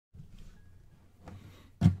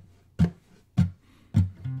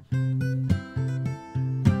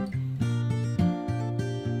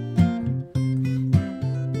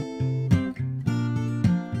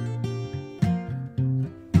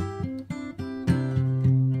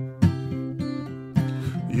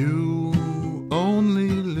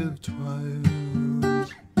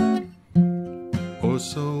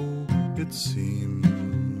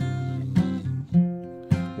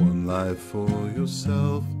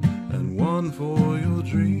yourself and one for your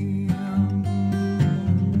dreams.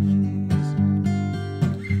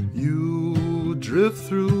 You drift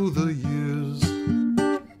through the years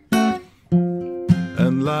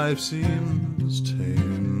and life seems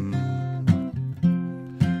tame,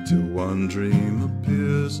 till one dream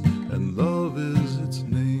appears and love is its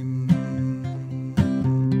name.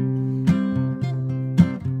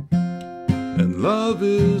 And love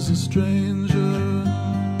is a stranger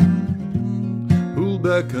who'll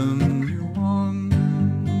beckon you on.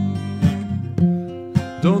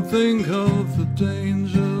 Don't think of the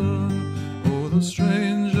danger, or the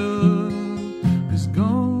stranger is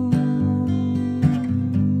gone.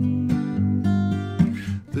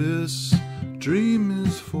 This dream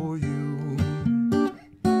is for you,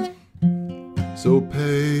 so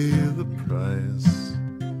pay the price.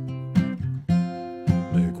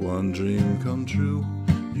 Make one dream come true,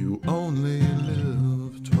 you only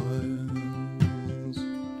live twice.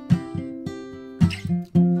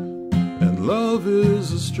 And love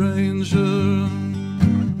is a stranger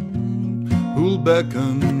who'll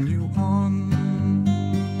beckon you on.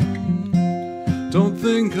 Don't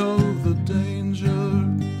think of the danger,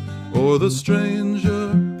 or the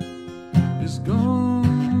stranger is gone.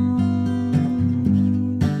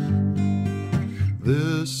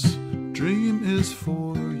 This dream is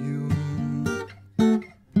for you,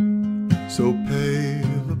 so pay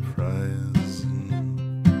the price.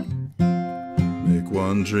 Make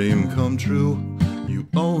one dream come true, you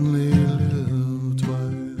only live